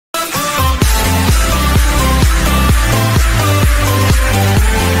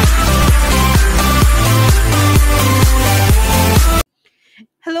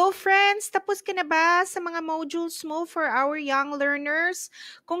Tapos ka na ba sa mga modules mo for our young learners?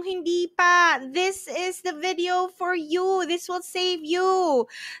 Kung hindi pa, this is the video for you. This will save you.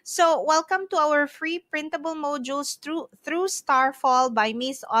 So, welcome to our free printable modules through Starfall by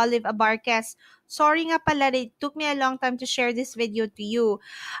Miss Olive Abarquez. Sorry nga pala, it took me a long time to share this video to you.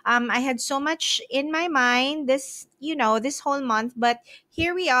 I had so much in my mind this whole month, but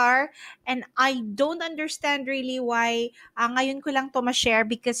here we are, and I don't understand really why ngayon ko lang to ma-share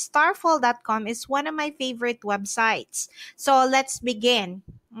because starfall.com is one of my favorite websites. So let's begin.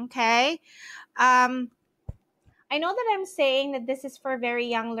 Okay? Um, I know that I'm saying that this is for very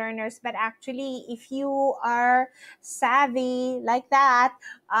young learners, but actually, if you are savvy like that,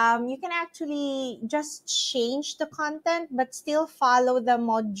 you can actually just change the content, but still follow the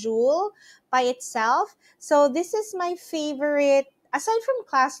module by itself. So this is my favorite. Aside from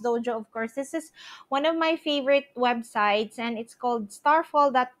Class Dojo, of course, this is one of my favorite websites, and it's called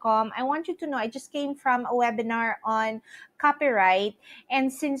starfall.com. I want you to know I just came from a webinar on copyright. And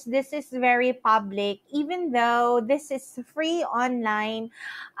since this is very public, even though this is free online,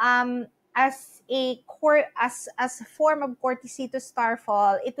 as a form of courtesy to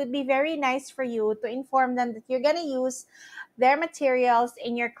Starfall, it would be very nice for you to inform them that you're gonna use their materials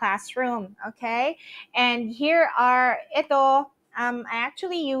in your classroom. Okay, and here are ito. I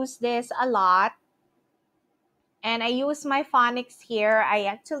actually use this a lot. And I use my phonics here. I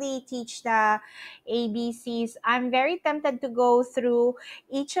actually teach the ABCs. I'm very tempted to go through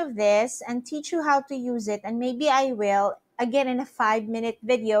each of this and teach you how to use it. And maybe I will, again, in a 5-minute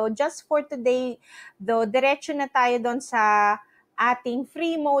video. Just for today, though, diretso na tayo doon sa ating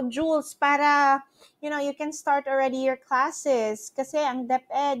free modules para, you can start already your classes. Kasi ang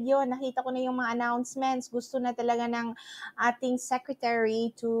DepEd, yun, nakita ko na yung mga announcements. Gusto na talaga ng ating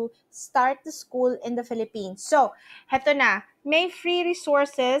secretary to start the school in the Philippines. So, heto na. May free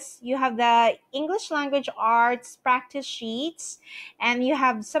resources. You have the English language arts practice sheets, and you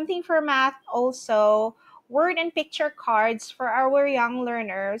have something for math also, word and picture cards for our young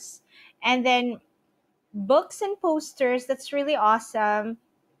learners, and then books and posters. That's really awesome.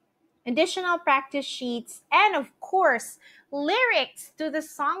 Additional practice sheets, and of course, lyrics to the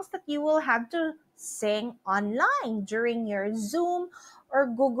songs that you will have to sing online during your Zoom or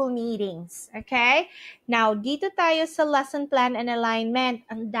Google meetings. Okay? Now, dito tayo sa lesson plan and alignment.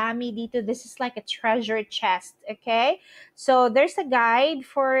 Ang dami dito. This is like a treasure chest. Okay? So, there's a guide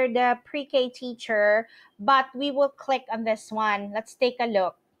for the pre-K teacher, but we will click on this one. Let's take a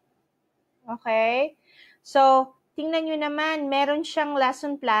look. Okay? So, tingnan nyo naman, meron siyang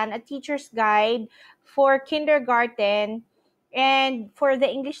lesson plan, a teacher's guide for kindergarten and for the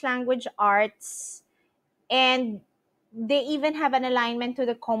English language arts. And they even have an alignment to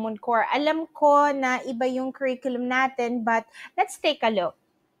the Common Core. Alam ko na iba yung curriculum natin, but let's take a look.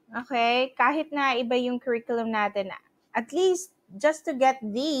 Okay? Kahit na iba yung curriculum natin, at least just to get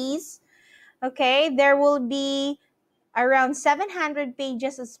these, okay, there will be around 700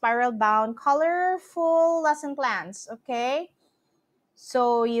 pages of spiral-bound, colorful lesson plans, okay?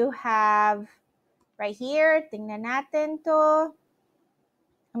 So, you have right here, tingnan natin to.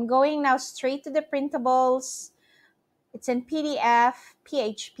 I'm going now straight to the printables. It's in PDF,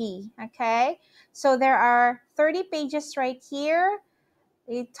 PHP, okay? So, there are 30 pages right here.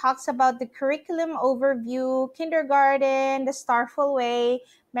 It talks about the curriculum overview, kindergarten, the Starfall way,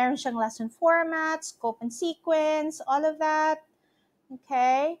 meron siyang lesson format, scope and sequence, all of that.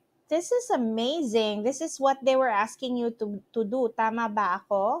 Okay? This is amazing. This is what they were asking you to do. Tama ba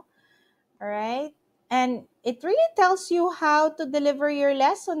ako? Alright? And it really tells you how to deliver your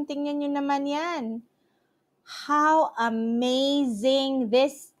lesson. Tingnan nyo naman yan. How amazing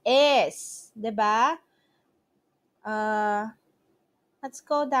this is. Diba? Let's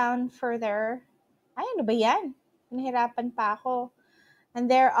go down further. Ay, ano ba yan? Nahirapan pa ako. And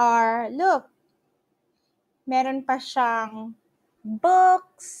there are, look, meron pa siyang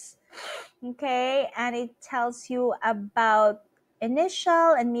books, okay? And it tells you about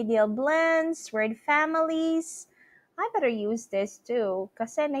initial and medial blends, word families. I better use this too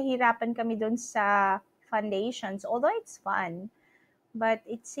kasi nahirapan kami dun sa foundations, although it's fun. But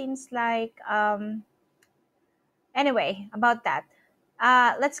it seems like, anyway, about that.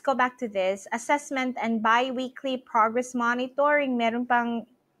 Let's go back to this. Assessment and bi-weekly progress monitoring. Meron pang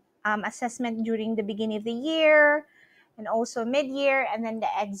assessment during the beginning of the year and also mid-year and then the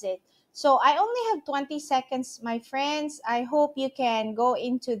exit. So I only have 20 seconds, my friends. I hope you can go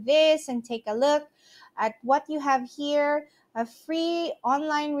into this and take a look at what you have here, free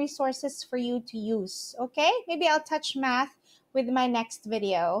online resources for you to use. Okay, maybe I'll touch math with my next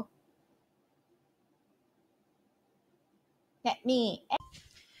video.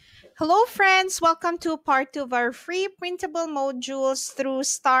 Hello, friends. Welcome to part two of our free printable modules through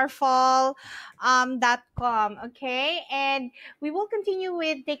Starfall .com. Okay, and we will continue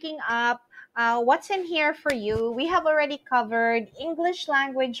with taking up what's in here for you. We have already covered English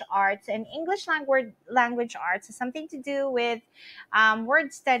language arts, and English language arts has something to do with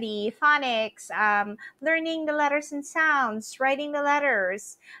word study, phonics, learning the letters and sounds, writing the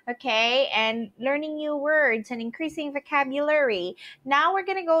letters, okay, and learning new words and increasing vocabulary. Now we're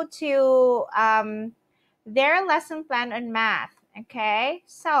gonna go to their lesson plan on math. Okay?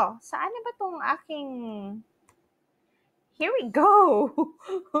 So, saan na ba tong aking... Here we go!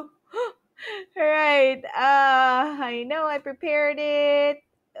 Alright. I know I prepared it.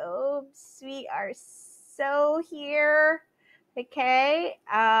 Oops, we are so here. Okay?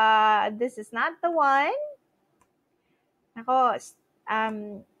 This is not the one. Ako,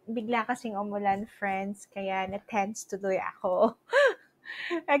 bigla kasing umulan, friends, kaya na-tense tuloy ako.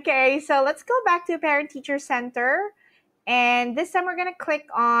 Okay, so let's go back to Parent Teacher Center. And this time we're going to click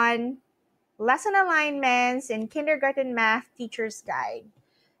on Lesson Alignments in Kindergarten Math Teacher's Guide.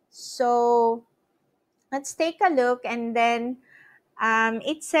 So let's take a look, and then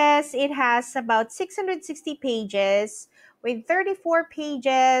it says it has about 660 pages with 34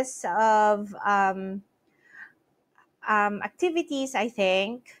 pages of activities, I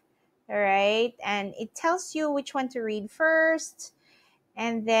think. All right, and it tells you which one to read first,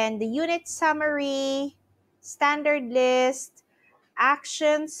 and then the unit summary, standard list,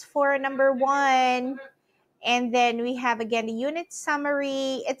 actions for number one, and then we have again the unit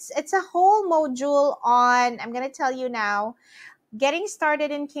summary. It's a whole module on, I'm gonna tell you now, getting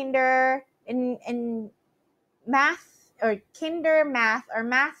started in kinder in math, or kinder math, or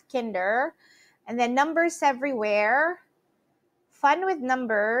math kinder, and then numbers everywhere, fun with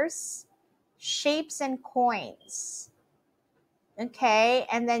numbers, shapes and coins. Okay,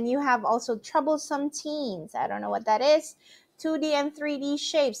 and then you have also troublesome teens. I don't know what that is. 2D and 3D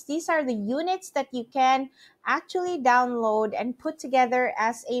shapes. These are the units that you can actually download and put together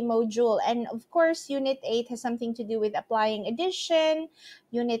as a module. And of course, Unit 8 has something to do with applying addition,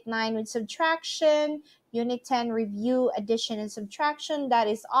 Unit 9 with subtraction, Unit 10 review addition and subtraction. That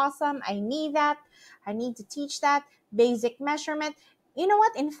is awesome. I need that. I need to teach that. Basic measurement. You know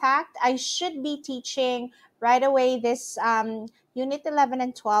what? In fact, I should be teaching right away this Unit 11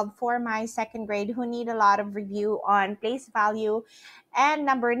 and 12 for my second grade who need a lot of review on place value and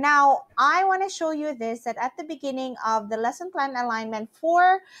number. Now, I want to show you this, that at the beginning of the lesson plan alignment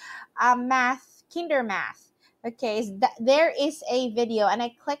for math, kinder math, okay, there is a video, and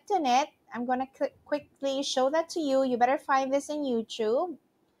I clicked on it. I'm going to quickly show that to you. You better find this in YouTube.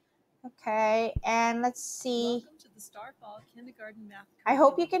 Okay, and let's see. Welcome to the Starfall Kindergarten Math Curriculum. I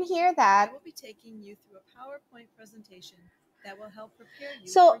hope you can hear that. I will be taking you through a PowerPoint presentation that will help prepare you.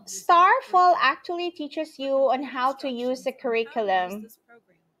 So Starfall actually teaches you on how to use the curriculum. This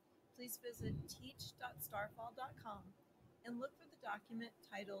program. Please visit teach.starfall.com and look for the document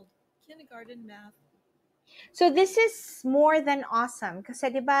titled Kindergarten Math. So this is more than awesome kasi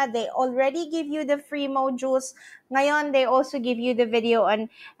diba, they already give you the free modules. Ngayon, they also give you the video and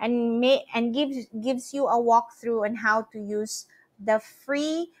gives you a walkthrough on how to use the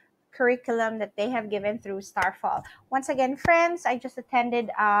free curriculum that they have given through Starfall. Once again, friends, I just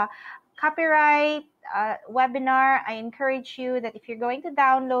attended a copyright webinar. I encourage you that if you're going to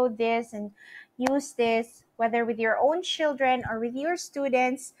download this and use this, whether with your own children or with your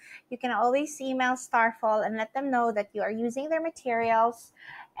students, you can always email Starfall and let them know that you are using their materials.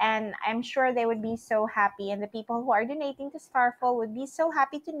 And I'm sure they would be so happy. And the people who are donating to Starfall would be so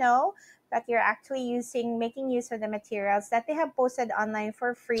happy to know that you're actually making use of the materials that they have posted online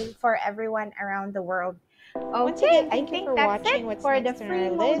for free for everyone around the world. Once again, thank you for watching what's for next the on free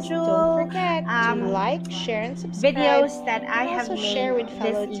our list. module. Don't forget to like, share, and subscribe. Videos that I and have also made share with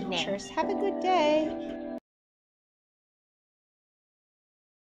fellow this evening. teachers. Have a good day.